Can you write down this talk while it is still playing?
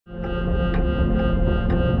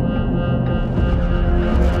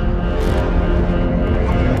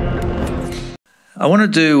I want to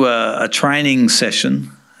do a training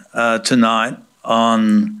session tonight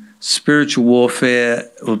on spiritual warfare,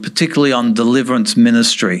 or particularly on deliverance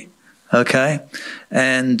ministry, okay?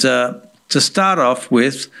 And to start off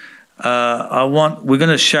with, we're going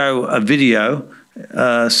to show a video.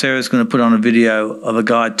 Sarah's going to put on a video of a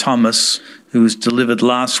guy, Thomas, who was delivered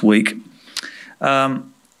last week.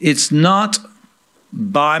 It's not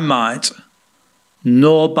by might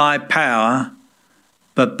nor by power,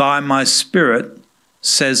 but by my Spirit,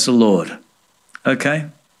 says the Lord. Okay?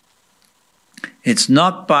 It's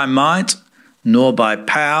not by might nor by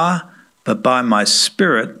power, but by my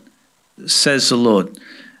Spirit, says the Lord.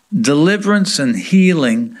 Deliverance and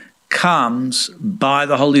healing comes by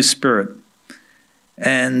the Holy Spirit.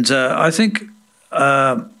 And I think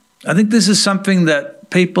this is something that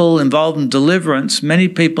people involved in deliverance, many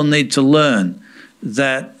people need to learn,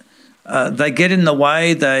 that they get in the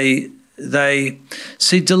way. They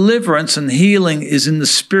see deliverance and healing is in the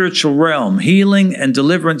spiritual realm. Healing and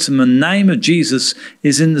deliverance in the name of Jesus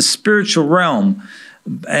is in the spiritual realm.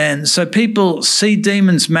 And so people see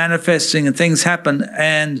demons manifesting and things happen,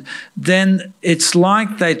 and then it's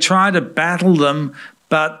like they try to battle them,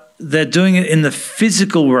 but they're doing it in the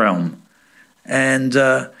physical realm. And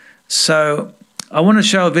so I want to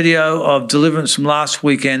show a video of deliverance from last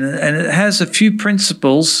weekend, and it has a few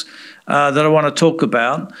principles that I want to talk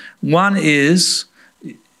about. One is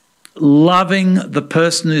loving the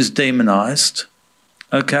person who's demonized,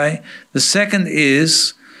 okay? The second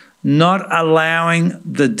is not allowing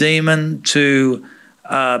the demon to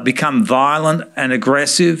become violent and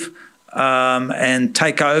aggressive and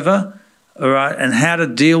take over, all right, and how to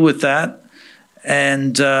deal with that,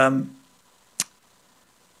 and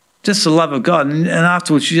just the love of God. And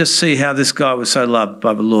afterwards, you just see how this guy was so loved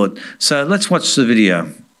by the Lord. So let's watch the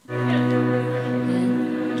video.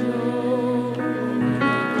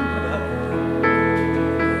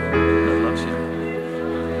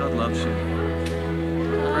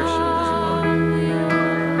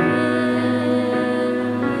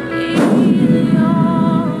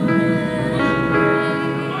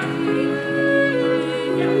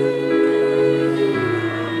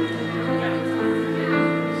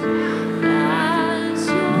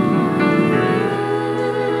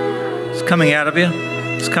 Coming out of you.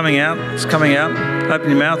 It's coming out. It's coming out.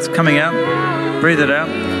 Open your mouth. It's coming out. Breathe it out.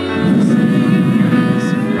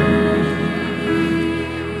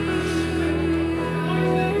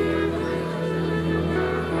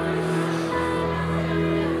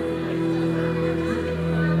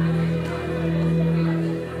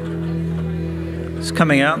 It's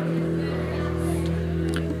coming out.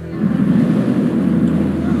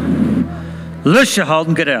 Loose your hold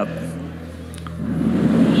and get out.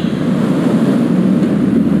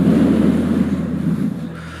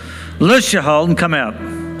 Loose your hold and come out.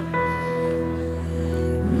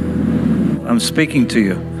 I'm speaking to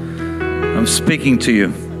you. I'm speaking to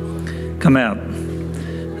you. Come out.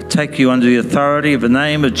 I take you under the authority of the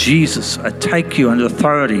name of Jesus. I take you under the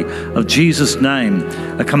authority of Jesus' name.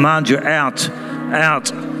 I command you out,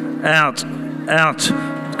 out, out, out.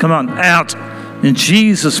 Come on, out. In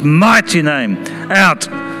Jesus' mighty name. Out,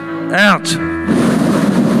 out.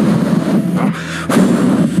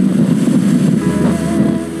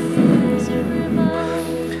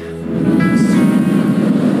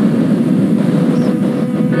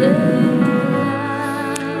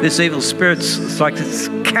 This evil it's like it's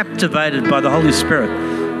captivated by the Holy Spirit.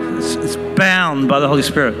 It's bound by the Holy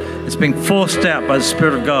Spirit. It's being forced out by the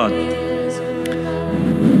Spirit of God.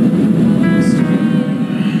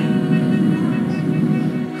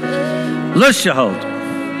 Loose your hold.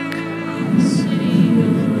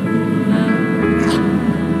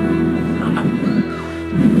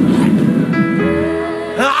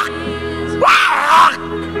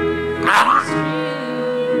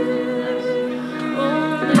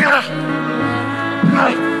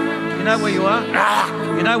 You know where you are?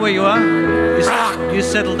 You know where you are? You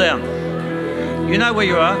settle down. You know where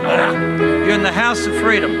you are? You're in the house of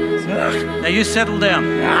freedom. Now you settle down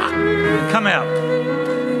and come out.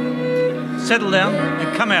 Settle down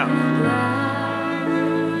and come out.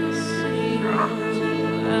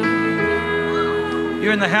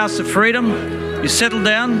 You're in the house of freedom. You settle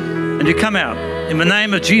down and you come out in the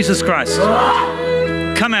name of Jesus Christ.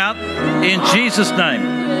 Come out in Jesus'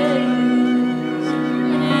 name.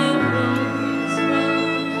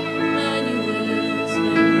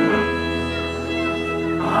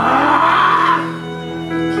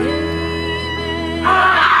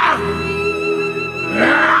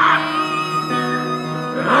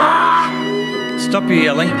 Stop your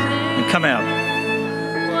yelling and come out.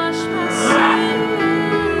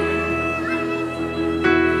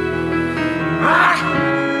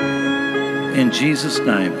 In Jesus'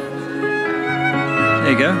 name.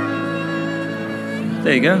 There you go.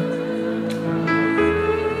 There you go.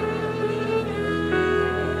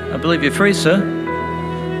 I believe you're free, sir.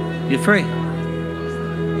 You're free.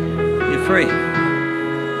 You're free.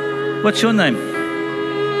 What's your name?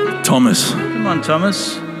 Thomas. Come on,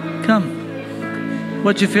 Thomas. Come.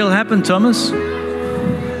 What'd you feel happened, Thomas?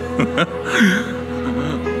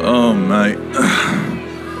 Oh, mate.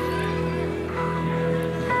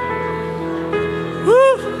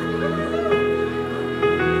 Woo!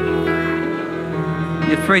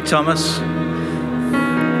 You're free, Thomas.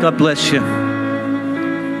 God bless you.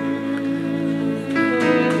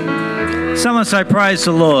 Someone say, praise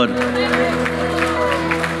the Lord.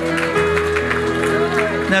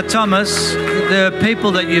 Now, Thomas, there are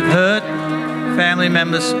people that you've hurt, family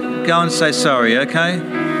members. Go and say sorry, okay?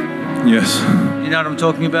 Yes. You know what I'm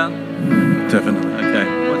talking about? Definitely. Okay.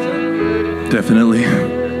 What's that? Definitely.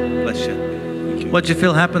 Bless you. What'd you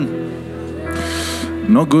feel happened?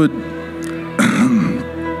 Not good.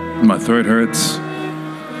 My throat hurts.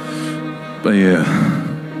 But yeah,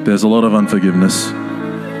 there's a lot of unforgiveness.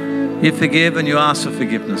 You forgive and you ask for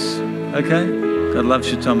forgiveness. Okay? God loves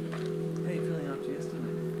you, Thomas. How are you feeling after yesterday?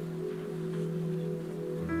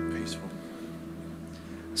 Peaceful.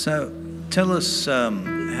 So, tell us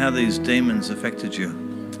how these demons affected you.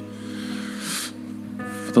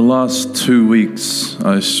 For the last 2 weeks,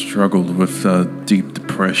 I struggled with deep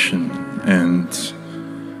depression, and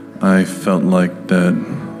I felt like that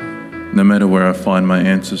no matter where I find my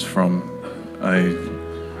answers from, I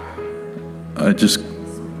just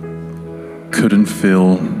couldn't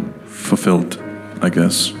feel fulfilled, I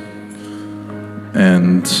guess.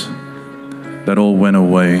 And that all went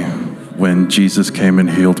away when Jesus came and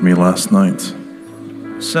healed me last night.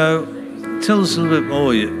 So, tell us a little bit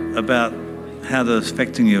more about how they're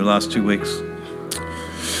affecting you the last 2 weeks.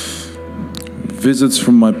 Visits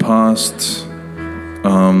from my past,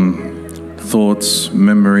 thoughts,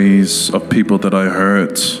 memories of people that I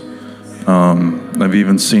hurt. I've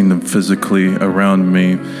even seen them physically around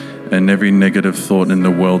me, and every negative thought in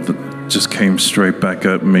the world that just came straight back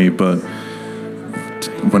at me. But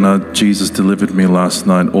when Jesus delivered me last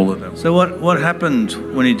night, all of that. So what happened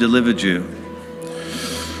when he delivered you?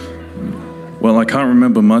 Well, I can't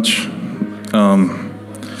remember much.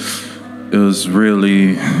 It was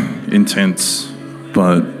really intense,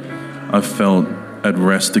 but I felt at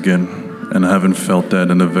rest again, and I haven't felt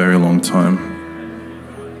that in a very long time.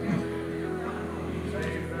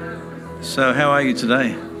 So how are you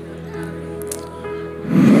today?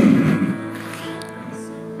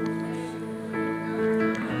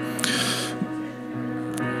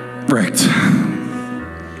 Wrecked.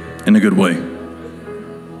 In a good way.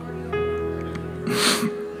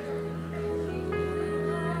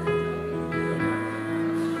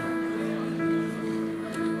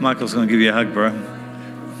 Michael's going to give you a hug, bro.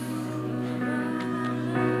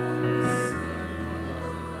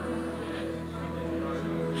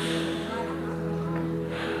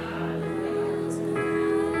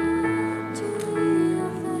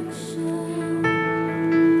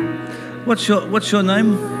 What's your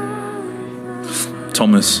name?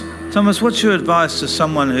 Thomas. Thomas, what's your advice to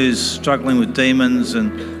someone who's struggling with demons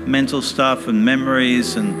and mental stuff and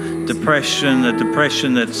memories and depression, a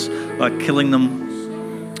depression that's like killing them?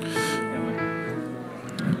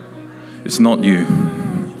 It's not you.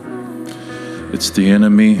 It's the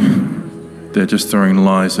enemy. They're just throwing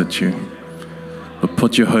lies at you. But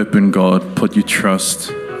put your hope in God, put your trust,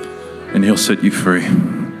 and He'll set you free.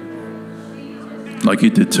 Like He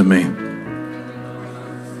did to me.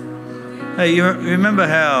 Hey, you remember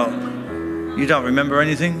how you don't remember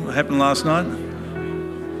anything? What happened last night?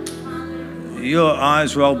 Your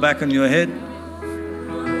eyes rolled back on your head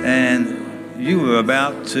and you were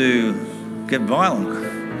about to get violent.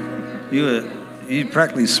 You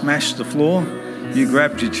practically smashed the floor. You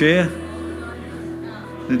grabbed your chair.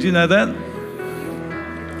 Did you know that?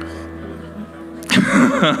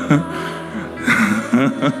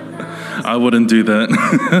 I wouldn't do that.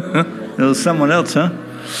 It was someone else, huh?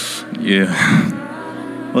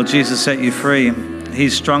 Yeah. Well, Jesus set you free.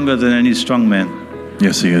 He's stronger than any strong man.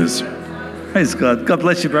 Yes, He is. Praise God. God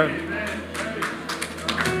bless you, bro.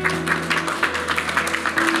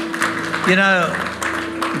 You know,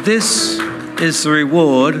 this is the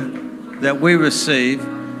reward that we receive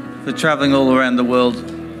for traveling all around the world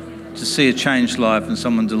to see a changed life and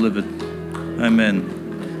someone delivered.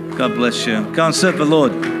 Amen. God bless you. Go and serve the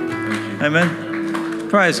Lord. Amen.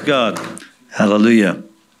 Praise God. Hallelujah.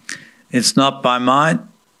 It's not by might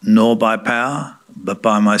nor by power, but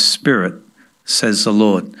by my Spirit, says the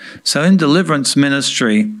Lord. So in Deliverance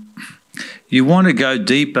Ministry, You want to go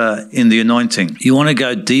deeper in the anointing. You want to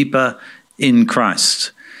go deeper in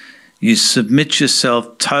Christ. You submit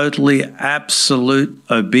yourself totally, absolute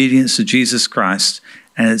obedience to Jesus Christ,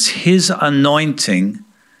 and it's his anointing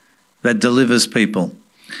that delivers people.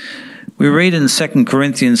 We read in 2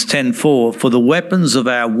 Corinthians 10:4, "For the weapons of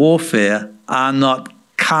our warfare are not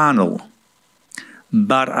carnal,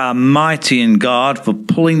 but are mighty in God for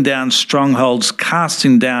pulling down strongholds,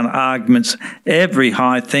 casting down arguments, every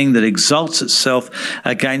high thing that exalts itself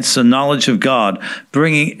against the knowledge of God,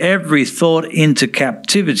 bringing every thought into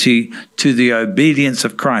captivity to the obedience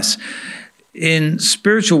of Christ." In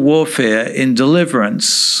spiritual warfare, in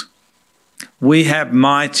deliverance, we have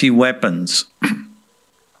mighty weapons.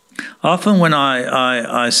 Often when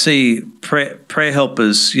I see prayer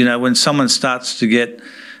helpers, when someone starts to get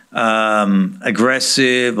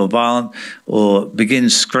aggressive or violent or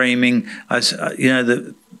begins screaming,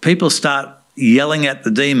 the people start yelling at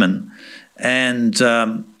the demon, and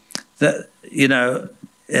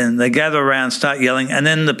and they gather around, start yelling, and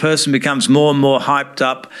then the person becomes more and more hyped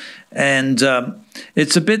up, and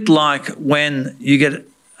it's a bit like when you get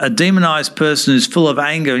a demonized person who's full of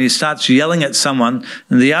anger and he starts yelling at someone,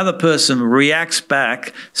 and the other person reacts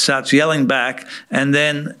back, starts yelling back, and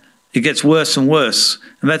then it gets worse and worse.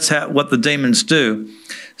 And that's what the demons do.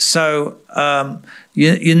 So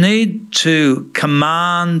you need to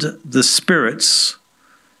command the spirits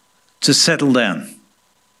to settle down.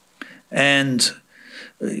 And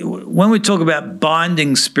when we talk about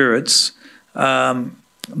binding spirits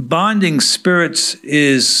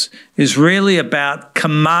is really about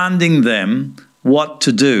commanding them what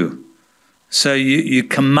to do. So you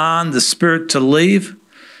command the spirit to leave.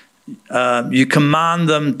 You command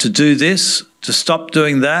them to do this, to stop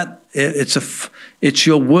doing that. It's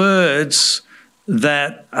your words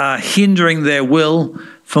that are hindering their will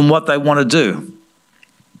from what they want to do.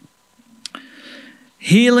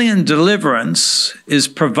 Healing and deliverance is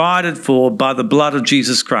provided for by the blood of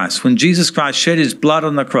Jesus Christ. When Jesus Christ shed his blood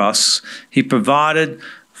on the cross, he provided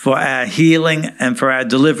for our healing and for our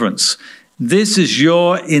deliverance. This is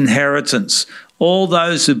your inheritance. All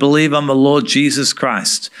those who believe on the Lord Jesus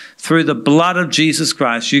Christ, through the blood of Jesus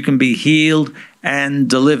Christ, you can be healed and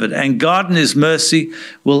delivered. And God in his mercy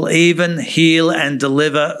will even heal and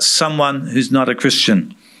deliver someone who's not a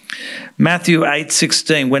Christian. Matthew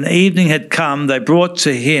 8:16, when evening had come, they brought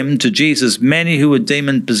to Jesus, many who were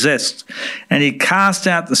demon-possessed, and he cast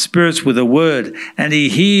out the spirits with a word, and he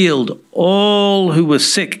healed all who were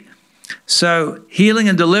sick. So healing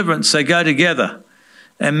and deliverance, they go together.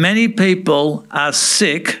 And many people are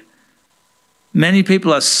sick. Many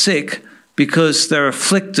people are sick because they're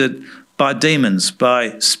afflicted by demons,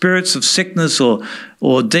 by spirits of sickness or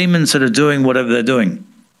demons that are doing whatever they're doing.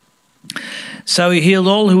 So he healed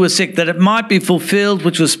all who were sick, that it might be fulfilled,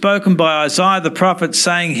 which was spoken by Isaiah the prophet,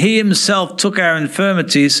 saying, he himself took our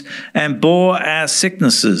infirmities and bore our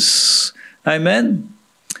sicknesses. Amen.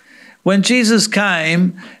 When Jesus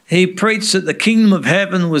came, he preached that the kingdom of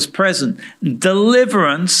heaven was present.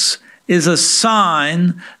 Deliverance is a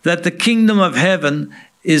sign that the kingdom of heaven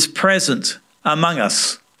is present among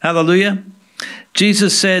us. Hallelujah.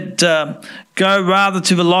 Jesus said, go rather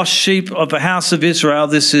to the lost sheep of the house of Israel.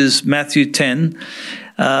 This is Matthew 10,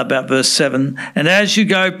 about verse 7. And as you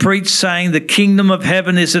go, preach, saying, the kingdom of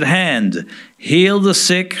heaven is at hand. Heal the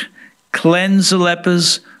sick, cleanse the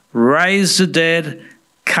lepers, raise the dead,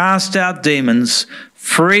 cast out demons.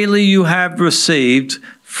 Freely you have received,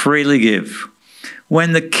 freely give.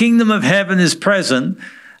 When the kingdom of heaven is present,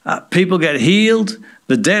 people get healed,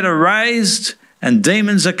 the dead are raised, and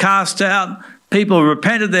demons are cast out. People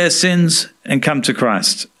repent of their sins and come to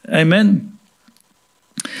Christ. Amen.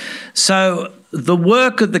 So the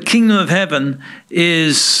work of the kingdom of heaven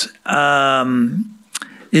is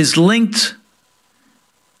linked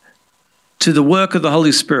to the work of the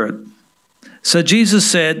Holy Spirit. So Jesus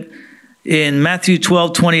said in Matthew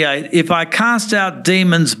 12:28, if I cast out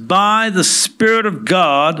demons by the Spirit of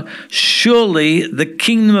God, surely the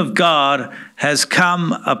kingdom of God has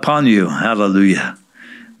come upon you. Hallelujah.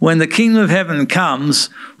 When the kingdom of heaven comes,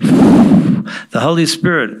 the Holy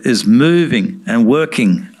Spirit is moving and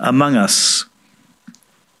working among us.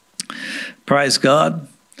 Praise God.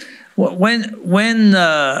 When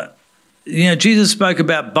Jesus spoke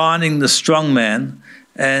about binding the strong man,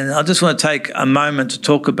 and I just want to take a moment to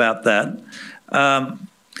talk about that,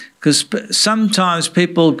 because sometimes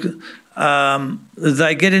people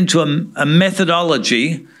they get into a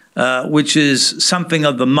methodology which is something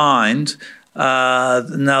of the mind.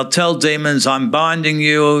 And they'll tell demons, I'm binding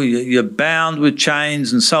you, you're bound with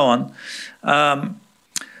chains and so on.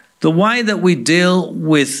 The way that we deal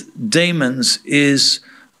with demons is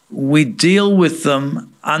we deal with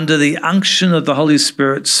them under the unction of the Holy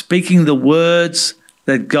Spirit, speaking the words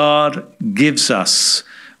that God gives us,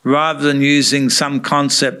 rather than using some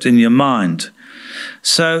concept in your mind.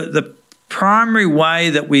 So the primary way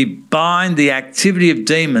that we bind the activity of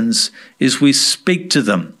demons is we speak to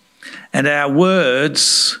them, and our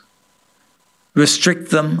words restrict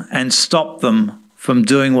them and stop them from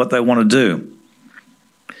doing what they want to do.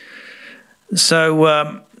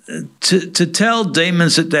 So to tell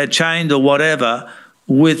demons that they're chained or whatever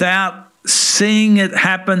without seeing it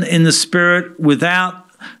happen in the spirit, without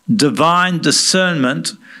divine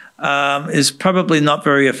discernment, is probably not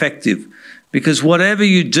very effective. Because whatever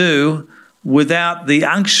you do without the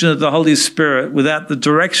unction of the Holy Spirit, without the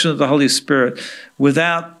direction of the Holy Spirit,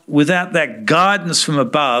 without that guidance from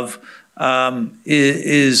above,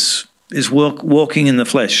 is walking in the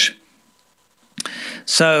flesh.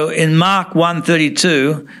 So in Mark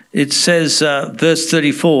 1:32, it says, verse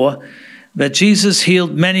 34, that Jesus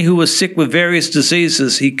healed many who were sick with various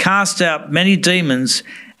diseases. He cast out many demons,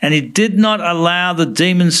 and he did not allow the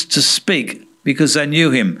demons to speak because they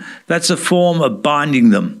knew him. That's a form of binding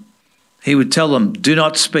them. He would tell them, do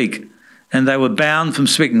not speak. And they were bound from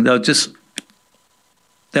speaking.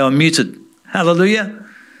 They were muted. Hallelujah.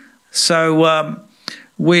 So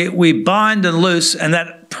we bind and loose, and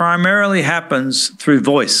that primarily happens through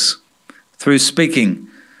voice, through speaking.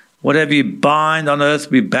 Whatever you bind on earth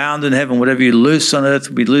will be bound in heaven. Whatever you loose on earth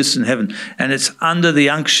will be loosed in heaven. And it's under the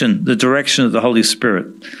unction, the direction of the Holy Spirit.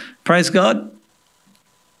 Praise God.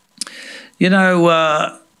 You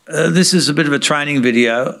know, this is a bit of a training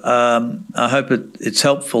video. I hope it's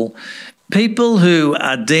helpful. People who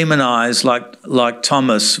are demonized, like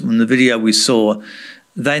Thomas in the video we saw,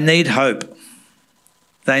 they need hope.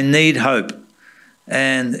 They need hope.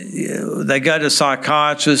 And they go to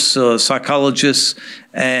psychiatrists or psychologists,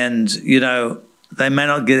 and, you know, they may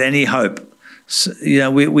not get any hope. So, you know,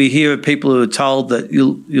 we hear of people who are told that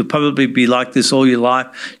you'll probably be like this all your life.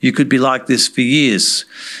 You could be like this for years.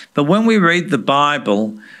 But when we read the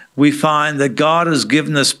Bible, we find that God has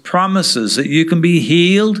given us promises that you can be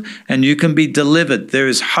healed and you can be delivered. There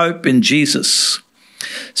is hope in Jesus.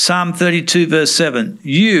 Psalm 32, verse 7,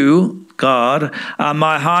 you, God, are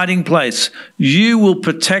my hiding place. You will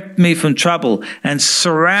protect me from trouble and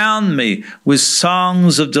surround me with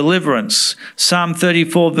songs of deliverance. Psalm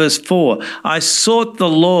 34, verse 4, I sought the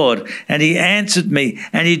Lord, and he answered me,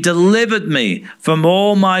 and he delivered me from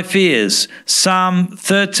all my fears. Psalm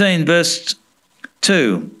 13, verse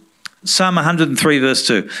 2. Psalm 103, verse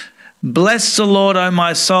 2. Bless the Lord, O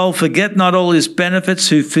my soul, forget not all his benefits,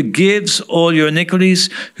 who forgives all your iniquities,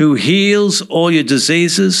 who heals all your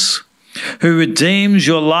diseases, who redeems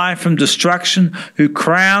your life from destruction, who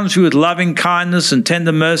crowns you with loving kindness and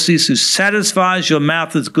tender mercies, who satisfies your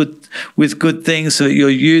mouth with good things, so that your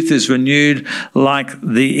youth is renewed like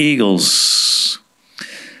the eagles.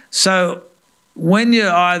 So when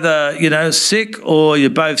you're either, you know, sick, or you're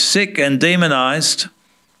both sick and demonized,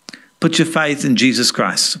 put your faith in Jesus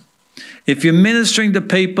Christ. If you're ministering to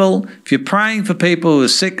people, if you're praying for people who are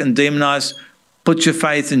sick and demonized, put your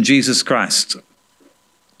faith in Jesus Christ.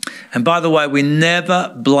 And by the way, we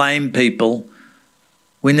never blame people.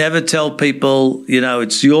 We never tell people, you know,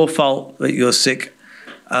 it's your fault that you're sick.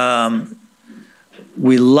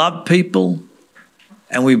 We love people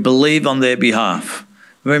and we believe on their behalf.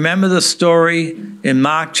 Remember the story in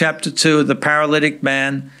Mark chapter 2 of the paralytic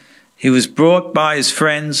man? He was brought by his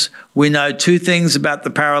friends. We know two things about the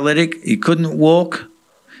paralytic. He couldn't walk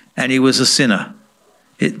and he was a sinner.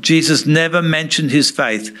 Jesus never mentioned his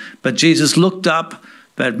faith, but Jesus looked up.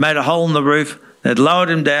 They'd made a hole in the roof. They'd lowered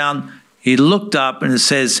him down. He looked up, and it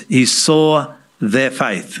says he saw their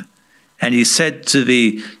faith. And he said to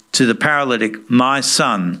the paralytic, my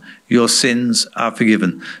son, your sins are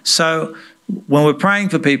forgiven. So when we're praying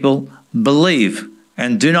for people, believe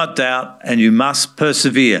and do not doubt, and you must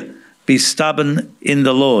persevere. Be stubborn in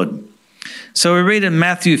the Lord. So we read in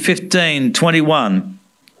Matthew 15:21,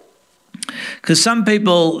 because some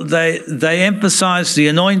people, they emphasize the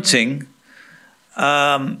anointing,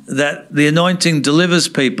 that the anointing delivers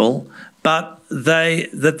people, but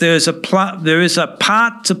that there is a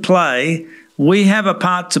part to play. We have a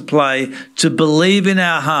part to play to believe in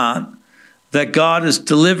our heart that God is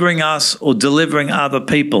delivering us or delivering other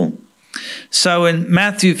people. So in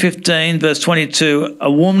Matthew 15, verse 22,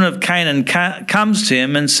 a woman of Canaan comes to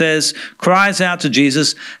him and cries out to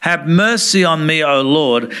Jesus, have mercy on me, O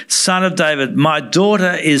Lord, Son of David. My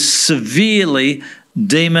daughter is severely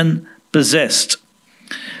demon-possessed.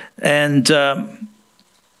 And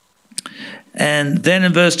And then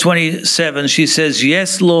in verse 27, she says,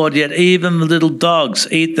 yes, Lord, yet even the little dogs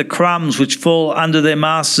eat the crumbs which fall under their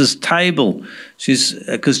master's table.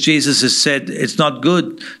 Because Jesus has said it's not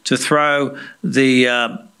good to throw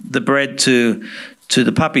the bread to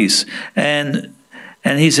the puppies. And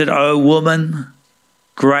he said, oh, woman,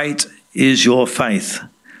 great is your faith.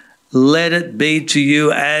 Let it be to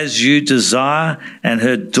you as you desire. And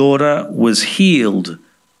her daughter was healed.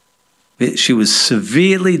 She was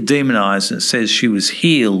severely demonized. It says she was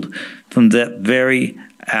healed from that very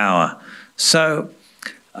hour. So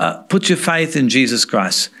put your faith in Jesus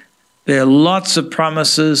Christ. There are lots of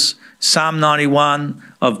promises, Psalm 91,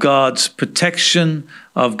 of God's protection,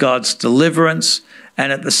 of God's deliverance.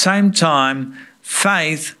 And at the same time,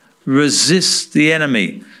 faith resists the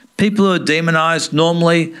enemy. People who are demonized,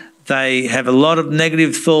 normally they have a lot of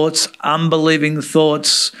negative thoughts, unbelieving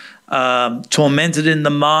thoughts, tormented in the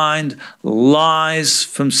mind, lies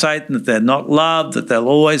from Satan that they're not loved, that they'll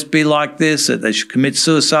always be like this, that they should commit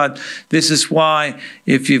suicide. This is why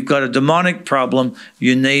if you've got a demonic problem,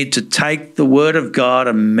 you need to take the word of God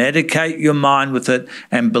and medicate your mind with it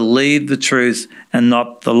and believe the truth and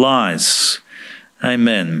not the lies.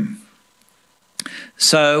 Amen.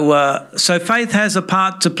 So faith has a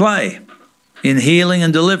part to play in healing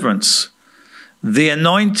and deliverance. The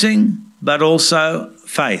anointing, but also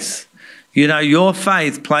faith. You know, your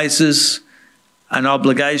faith places an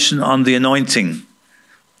obligation on the anointing.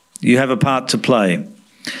 You have a part to play.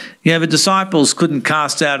 You know, the disciples couldn't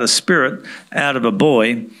cast out a spirit out of a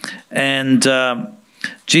boy, and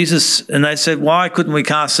they said, why couldn't we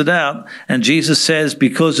cast it out? And Jesus says,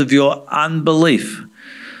 because of your unbelief.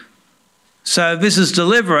 So this is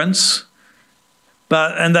deliverance,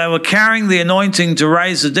 and they were carrying the anointing to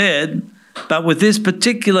raise the dead, but with this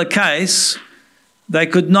particular case, they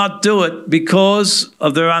could not do it because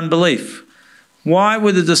of their unbelief. Why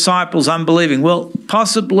were the disciples unbelieving? Well,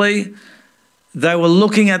 possibly they were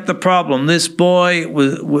looking at the problem. This boy,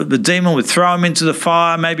 the demon would throw him into the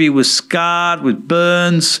fire. Maybe he was scarred with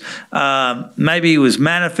burns. Maybe he was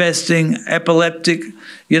manifesting epileptic,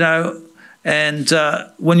 you know. And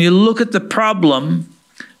when you look at the problem,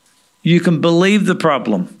 you can believe the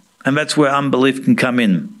problem. And that's where unbelief can come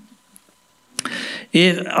in.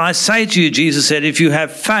 If I say to you, Jesus said, if you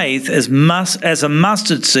have faith as a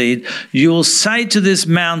mustard seed, you will say to this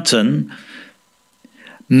mountain,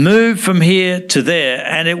 move from here to there,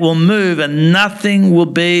 and it will move, and nothing will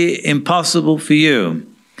be impossible for you.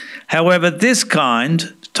 However, this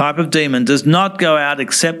type of demon does not go out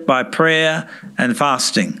except by prayer and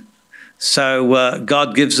fasting. So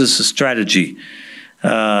God gives us a strategy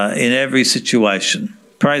in every situation.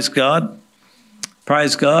 Praise God.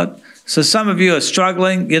 Praise God. So some of you are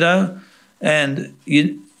struggling, you know, and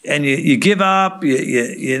you give up,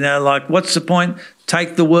 you know, like, what's the point?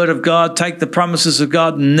 Take the word of God, take the promises of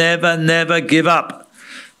God, never give up.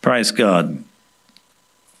 Praise God.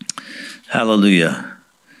 Hallelujah.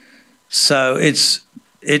 So it's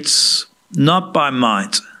not by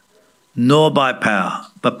might, nor by power,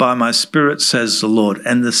 but by my Spirit, says the Lord.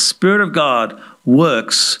 And the Spirit of God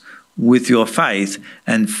works with your faith,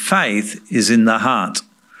 and faith is in the heart.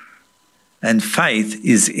 And faith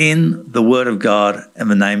is in the Word of God and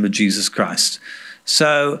the name of Jesus Christ.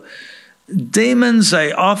 So demons,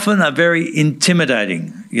 they often are very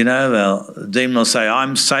intimidating. You know, the demon will say,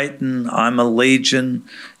 I'm Satan, I'm a legion,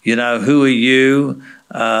 you know, who are you?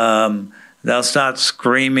 They'll start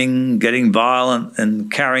screaming, getting violent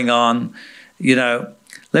and carrying on. You know,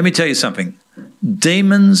 let me tell you something.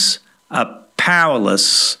 Demons are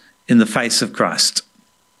powerless in the face of Christ.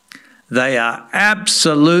 They are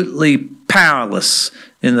absolutely powerless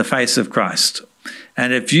in the face of Christ.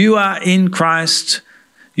 And if you are in Christ,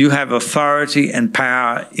 you have authority and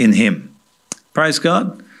power in him. Praise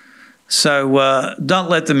God. So don't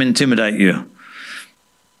let them intimidate you.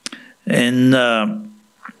 In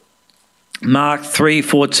Mark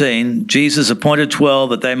 3:14, Jesus appointed 12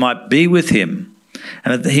 that they might be with him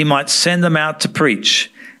and that he might send them out to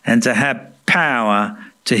preach and to have power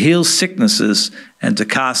to heal sicknesses and to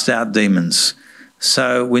cast out demons.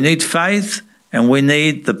 So we need faith, and we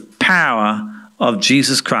need the power of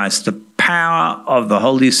Jesus Christ, the power of the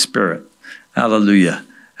Holy Spirit. Hallelujah.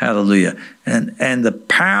 Hallelujah. And the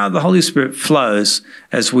power of the Holy Spirit flows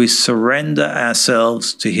as we surrender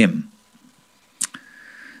ourselves to him.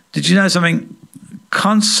 Did you know something?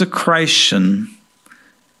 Consecration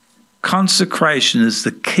is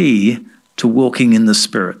the key to walking in the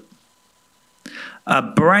Spirit. A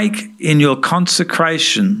break in your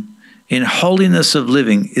consecration, in holiness of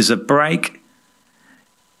living, is a break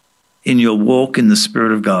in your walk in the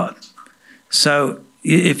Spirit of God. So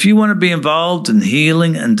if you want to be involved in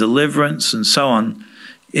healing and deliverance and so on,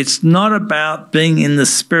 it's not about being in the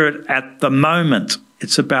Spirit at the moment.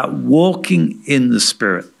 It's about walking in the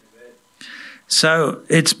Spirit. So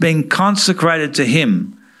it's being consecrated to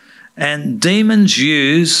Him. And demons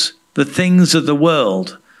use the things of the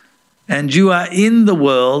world. And you are in the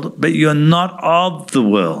world, but you're not of the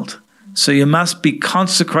world. So you must be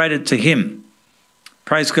consecrated to Him.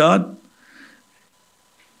 Praise God.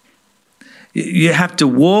 You have to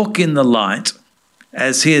walk in the light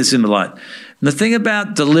as He is in the light. And the thing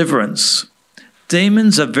about deliverance,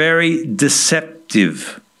 demons are very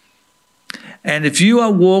deceptive. And if you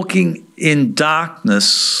are walking in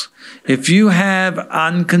darkness, if you have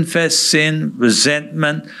unconfessed sin,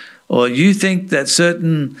 resentment, or you think that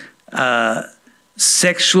certain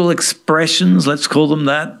sexual expressions, let's call them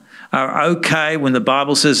that, are okay when the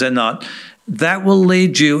Bible says they're not, that will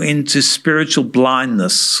lead you into spiritual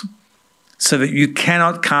blindness so that you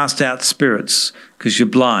cannot cast out spirits because you're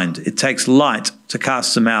blind. It takes light to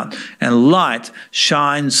cast them out, and light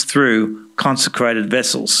shines through consecrated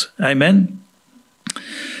vessels. Amen?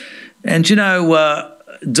 And you know,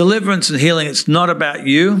 deliverance and healing, it's not about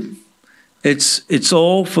you. It's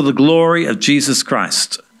all for the glory of Jesus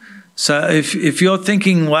Christ. So if you're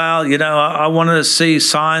thinking, well, you know, I want to see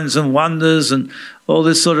signs and wonders and all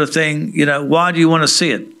this sort of thing, you know, why do you want to see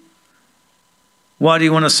it? Why do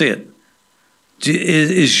you want to see it?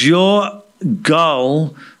 Is your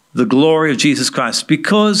goal the glory of Jesus Christ?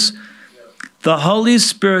 Because the Holy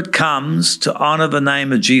Spirit comes to honor the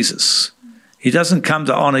name of Jesus. He doesn't come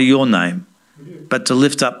to honor your name, but to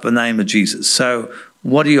lift up the name of Jesus. So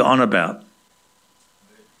what are you on about?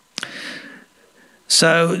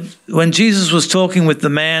 So when Jesus was talking with the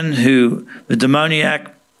man the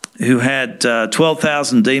demoniac, who had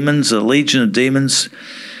 12,000 demons, a legion of demons,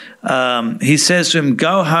 he says to him,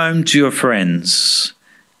 go home to your friends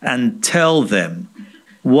and tell them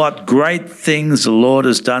what great things the Lord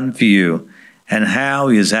has done for you and how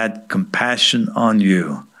He has had compassion on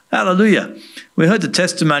you. Hallelujah. We heard the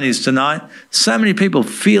testimonies tonight. So many people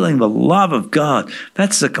feeling the love of God.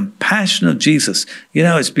 That's the compassion of Jesus. You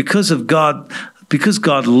know, it's because of God, because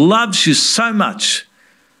God loves you so much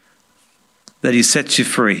that He sets you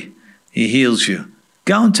free. He heals you.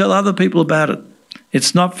 Go and tell other people about it.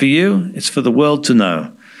 It's not for you. It's for the world to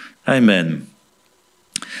know. Amen.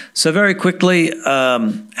 So very quickly,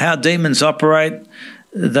 how demons operate.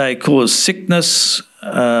 They cause sickness,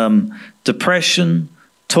 depression,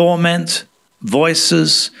 torment,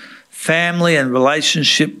 voices, family and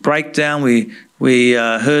relationship breakdown. We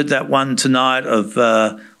heard that one tonight of,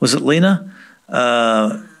 was it Lena?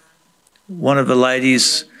 One of the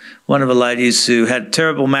ladies who had a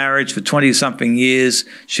terrible marriage for 20-something years.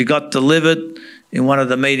 She got delivered in one of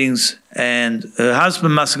the meetings, and her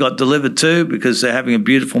husband must have got delivered too because they're having a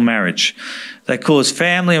beautiful marriage. They cause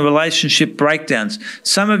family and relationship breakdowns.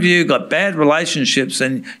 Some of you got bad relationships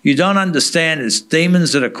and you don't understand it's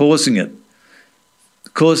demons that are causing it.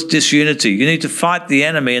 Cause disunity. You need to fight the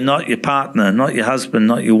enemy and not your partner, not your husband,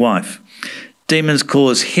 not your wife. Demons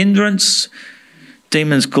cause hindrance.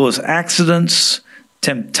 Demons cause accidents,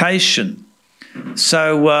 temptation.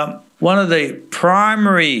 So one of the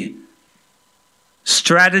primary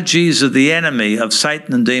strategies of the enemy, of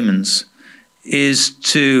Satan and demons, is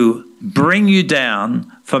to bring you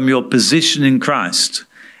down from your position in Christ.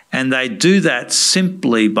 And they do that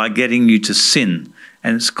simply by getting you to sin.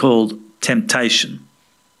 And it's called temptation.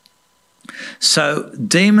 So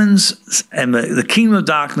demons and the kingdom of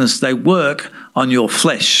darkness, they work on your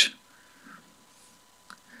flesh.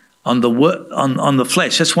 On the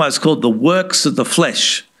flesh. That's why it's called the works of the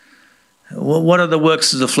flesh. What are the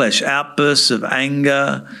works of the flesh? Outbursts of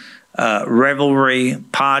anger, revelry,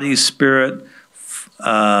 party spirit,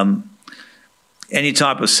 any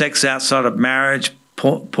type of sex outside of marriage,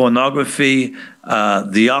 pornography,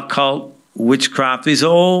 the occult, witchcraft. These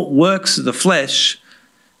are all works of the flesh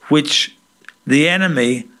which the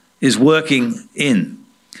enemy is working in.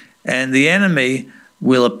 And the enemy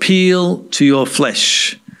will appeal to your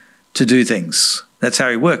flesh to do things. That's how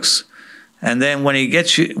he works. And then when he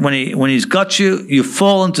gets you, when he's got you, you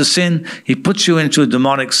fall into sin. He puts you into a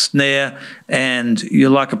demonic snare, and you're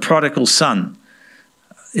like a prodigal son.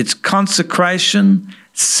 It's consecration,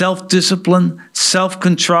 self-discipline,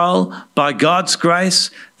 self-control by God's grace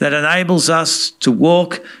that enables us to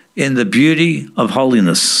walk in the beauty of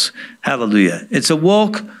holiness. Hallelujah. It's a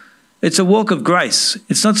walk of grace.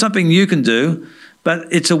 It's not something you can do,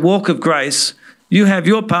 but it's a walk of grace. You have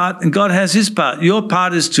your part and God has his part. Your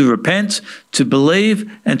part is to repent, to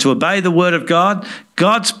believe, and to obey the word of God.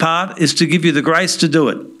 God's part is to give you the grace to do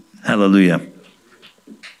it. Hallelujah.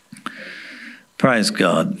 Praise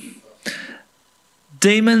God.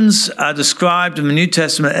 Demons are described in the New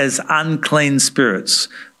Testament as unclean spirits.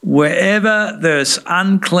 Wherever there's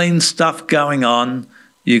unclean stuff going on,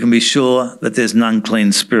 you can be sure that there's an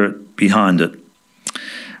unclean spirit behind it.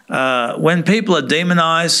 When people are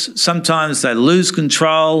demonized, sometimes they lose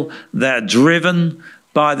control. They're driven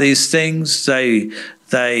by these things. Demons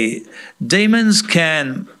they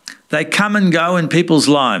come and go in people's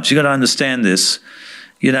lives. You've got to understand this.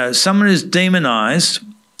 You know, someone who's demonized,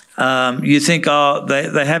 you think, oh,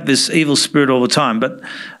 they have this evil spirit all the time. But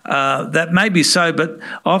that may be so, but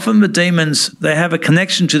often the demons, they have a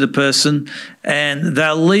connection to the person and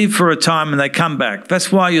they'll leave for a time and they come back.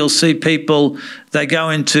 That's why you'll see people, they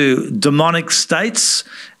go into demonic states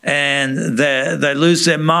and they lose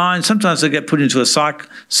their mind. Sometimes they get put into a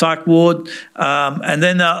psych ward, and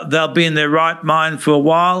then they'll be in their right mind for a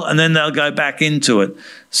while and then they'll go back into it.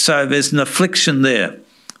 So there's an affliction there.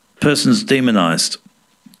 Person's demonized.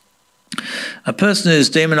 A person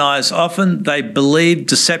who's demonized, often they believe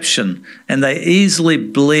deception and they easily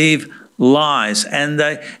believe lies. And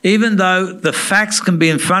even though the facts can be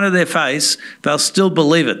in front of their face, they'll still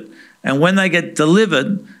believe it. And when they get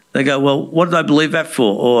delivered, they go, well, what did I believe that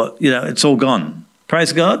for? Or, you know, it's all gone.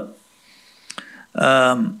 Praise God.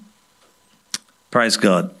 Praise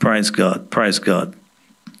God. Praise God. Praise God.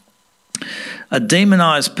 A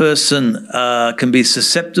demonized person can be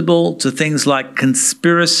susceptible to things like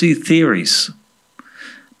conspiracy theories,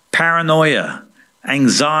 paranoia,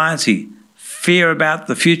 anxiety, fear about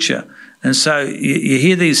the future. And so you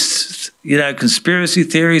hear these, you know, conspiracy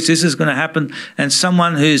theories, this is going to happen. And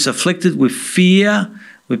someone who's afflicted with fear,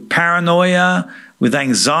 with paranoia, with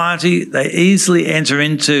anxiety, they easily enter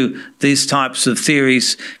into these types of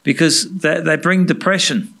theories because they bring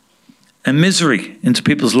depression and misery into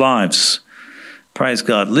people's lives. Praise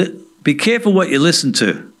God. Be careful what you listen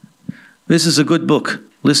to. This is a good book.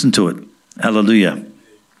 Listen to it. Hallelujah.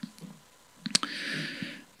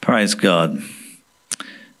 Praise God.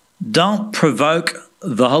 Don't provoke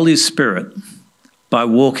the Holy Spirit by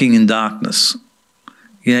walking in darkness.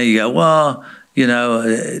 You know, you go, well, you know,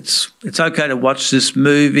 it's okay to watch this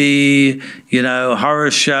movie, you know,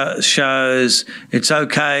 horror shows. It's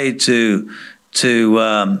okay to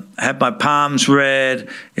have my palms read.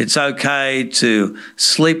 It's okay to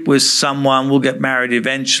sleep with someone. We'll get married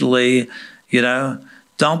eventually. You know,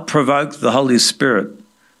 don't provoke the Holy Spirit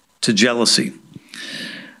to jealousy.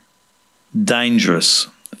 Dangerous.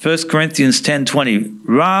 1 Corinthians 10:20,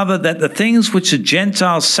 rather that the things which the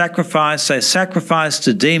Gentiles sacrifice, they sacrifice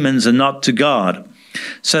to demons and not to God.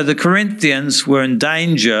 So the Corinthians were in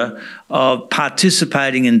danger of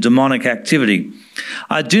participating in demonic activity.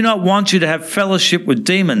 I do not want you to have fellowship with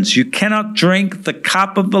demons. You cannot drink the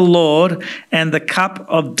cup of the Lord and the cup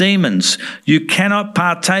of demons. You cannot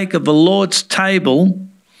partake of the Lord's table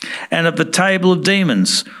and of the table of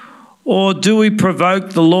demons. Or do we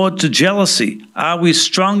provoke the Lord to jealousy? Are we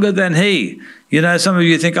stronger than he? You know, some of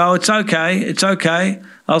you think, oh, it's okay.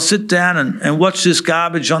 I'll sit down and watch this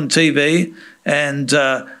garbage on TV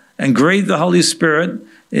and grieve the Holy Spirit.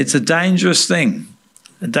 It's a dangerous thing,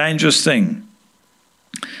 a dangerous thing.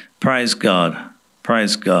 Praise God,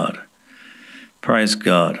 praise God, praise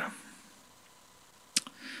God.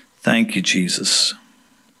 Thank you, Jesus.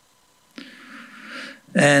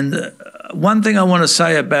 And one thing I want to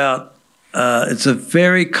say about it's a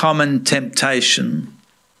very common temptation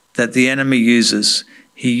that the enemy uses.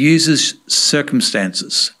 He uses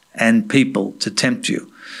circumstances and people to tempt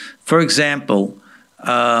you. For example,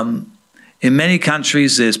 in many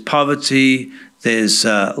countries there's poverty, there's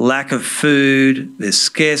lack of food, there's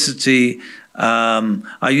scarcity.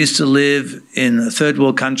 I used to live in a third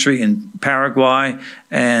world country in Paraguay,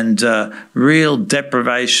 and real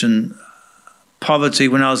deprivation, poverty.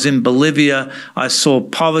 When I was in Bolivia, I saw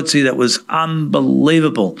poverty that was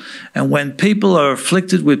unbelievable. And when people are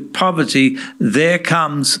afflicted with poverty, there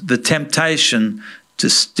comes the temptation to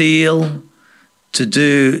steal, to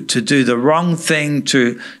do the wrong thing,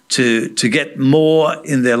 to get more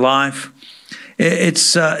in their life.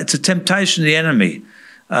 It's a temptation of the enemy.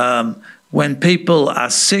 When people are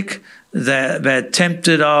sick, they're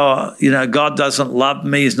tempted, oh, you know, God doesn't love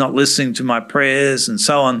me, he's not listening to my prayers, and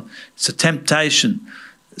so on. It's a temptation.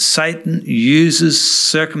 Satan uses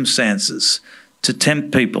circumstances to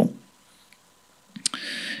tempt people.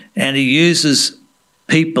 And he uses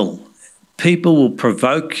people. People will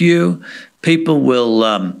provoke you. People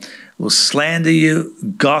will slander you,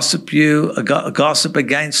 gossip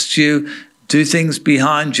against you, do things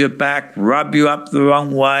behind your back, rub you up the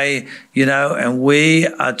wrong way, you know, and we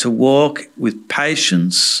are to walk with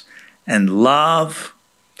patience and love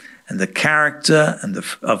and the character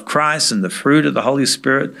of Christ and the fruit of the Holy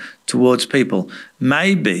Spirit towards people.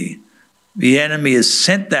 Maybe the enemy has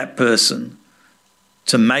sent that person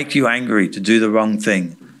to make you angry, to do the wrong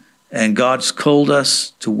thing. And God's called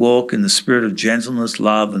us to walk in the spirit of gentleness,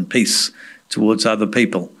 love, and peace towards other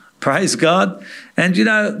people. Praise God. And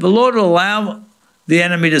the Lord will allow the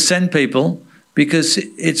enemy to send people because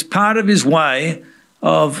it's part of his way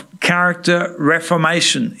of character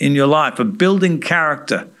reformation in your life, of building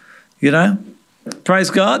character, Praise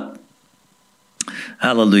God.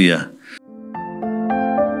 Hallelujah.